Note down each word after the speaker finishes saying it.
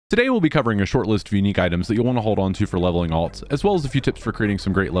Today we'll be covering a short list of unique items that you'll want to hold on to for leveling alts, as well as a few tips for creating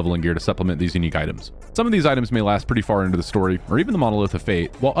some great leveling gear to supplement these unique items. Some of these items may last pretty far into the story, or even the Monolith of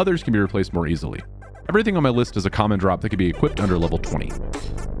Fate, while others can be replaced more easily. Everything on my list is a common drop that can be equipped under level 20.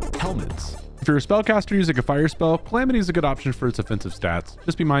 Helmets. If you're a spellcaster using a fire spell, Calamity is a good option for its offensive stats.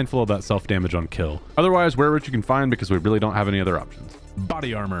 Just be mindful of that self-damage on kill. Otherwise, wear what you can find because we really don't have any other options.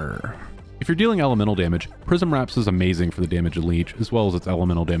 Body armor. If you're dealing elemental damage, Prism Wraps is amazing for the damage of Leech, as well as its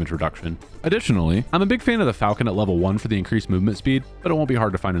elemental damage reduction. Additionally, I'm a big fan of the Falcon at level 1 for the increased movement speed, but it won't be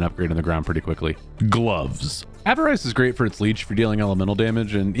hard to find an upgrade on the ground pretty quickly. Gloves. Avarice is great for its Leech if you're dealing elemental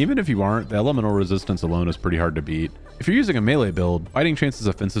damage, and even if you aren't, the elemental resistance alone is pretty hard to beat. If you're using a melee build, Fighting Chance's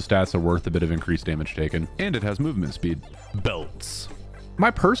offensive stats are worth a bit of increased damage taken, and it has movement speed. Belts. My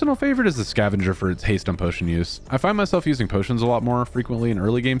personal favorite is the Scavenger for its haste on potion use. I find myself using potions a lot more frequently in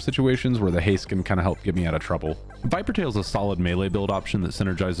early game situations where the haste can kind of help get me out of trouble. Viper Tail is a solid melee build option that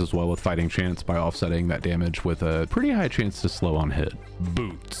synergizes well with Fighting Chance by offsetting that damage with a pretty high chance to slow on hit.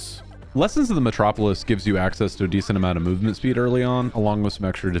 Boots. Lessons of the Metropolis gives you access to a decent amount of movement speed early on, along with some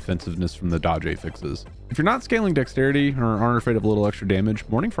extra defensive from the dodge fixes. If you're not scaling dexterity or aren't afraid of a little extra damage,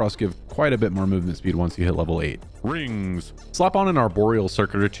 Morning Frost give quite a bit more movement speed once you hit level 8. Rings. Slap on an arboreal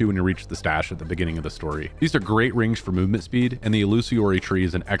circuit or two when you reach the stash at the beginning of the story. These are great rings for movement speed, and the Illusiori tree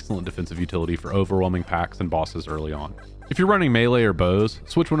is an excellent defensive utility for overwhelming packs and bosses early on. If you're running melee or bows,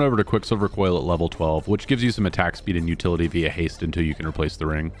 switch one over to Quicksilver Coil at level 12, which gives you some attack speed and utility via haste until you can replace the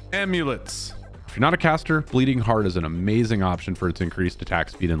ring. Amulets. If you're not a caster, Bleeding Heart is an amazing option for its increased attack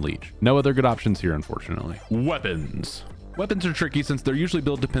speed and leech. No other good options here, unfortunately. Weapons. Weapons are tricky since they're usually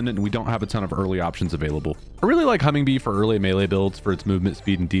build dependent and we don't have a ton of early options available. I really like Humming Bee for early melee builds for its movement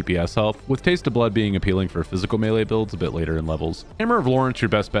speed and DPS help, with Taste of Blood being appealing for physical melee builds a bit later in levels. Hammer of Lawrence your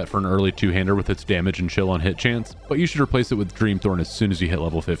best bet for an early two-hander with its damage and chill on hit chance, but you should replace it with Dreamthorn as soon as you hit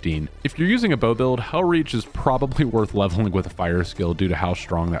level 15. If you're using a bow build, Hellreach is probably worth leveling with a fire skill due to how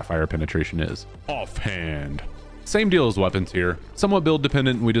strong that fire penetration is. Offhand. Same deal as weapons here. Somewhat build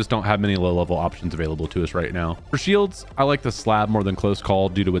dependent, and we just don't have many low level options available to us right now. For shields, I like the Slab more than Close Call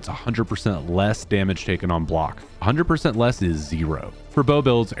due to its 100% less damage taken on block. 100% less is 0. For bow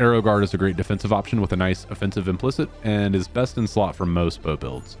builds, Arrow Guard is a great defensive option with a nice offensive implicit and is best in slot for most bow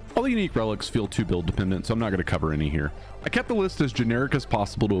builds. All the unique relics feel too build dependent, so I'm not going to cover any here. I kept the list as generic as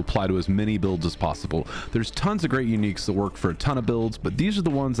possible to apply to as many builds as possible. There's tons of great uniques that work for a ton of builds, but these are the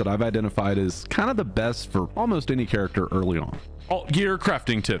ones that I've identified as kind of the best for almost any character early on. Alt gear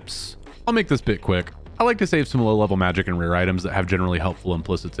crafting tips. I'll make this bit quick. I like to save some low level magic and rare items that have generally helpful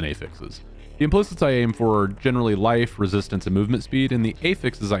implicits and affixes. The implicits I aim for are generally life, resistance, and movement speed, and the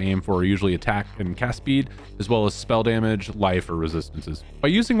affixes I aim for are usually attack and cast speed, as well as spell damage, life, or resistances. By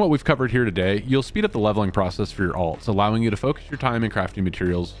using what we've covered here today, you'll speed up the leveling process for your alts, allowing you to focus your time in crafting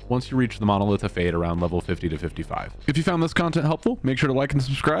materials once you reach the Monolith of Fate around level 50 to 55. If you found this content helpful, make sure to like and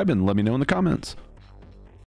subscribe, and let me know in the comments.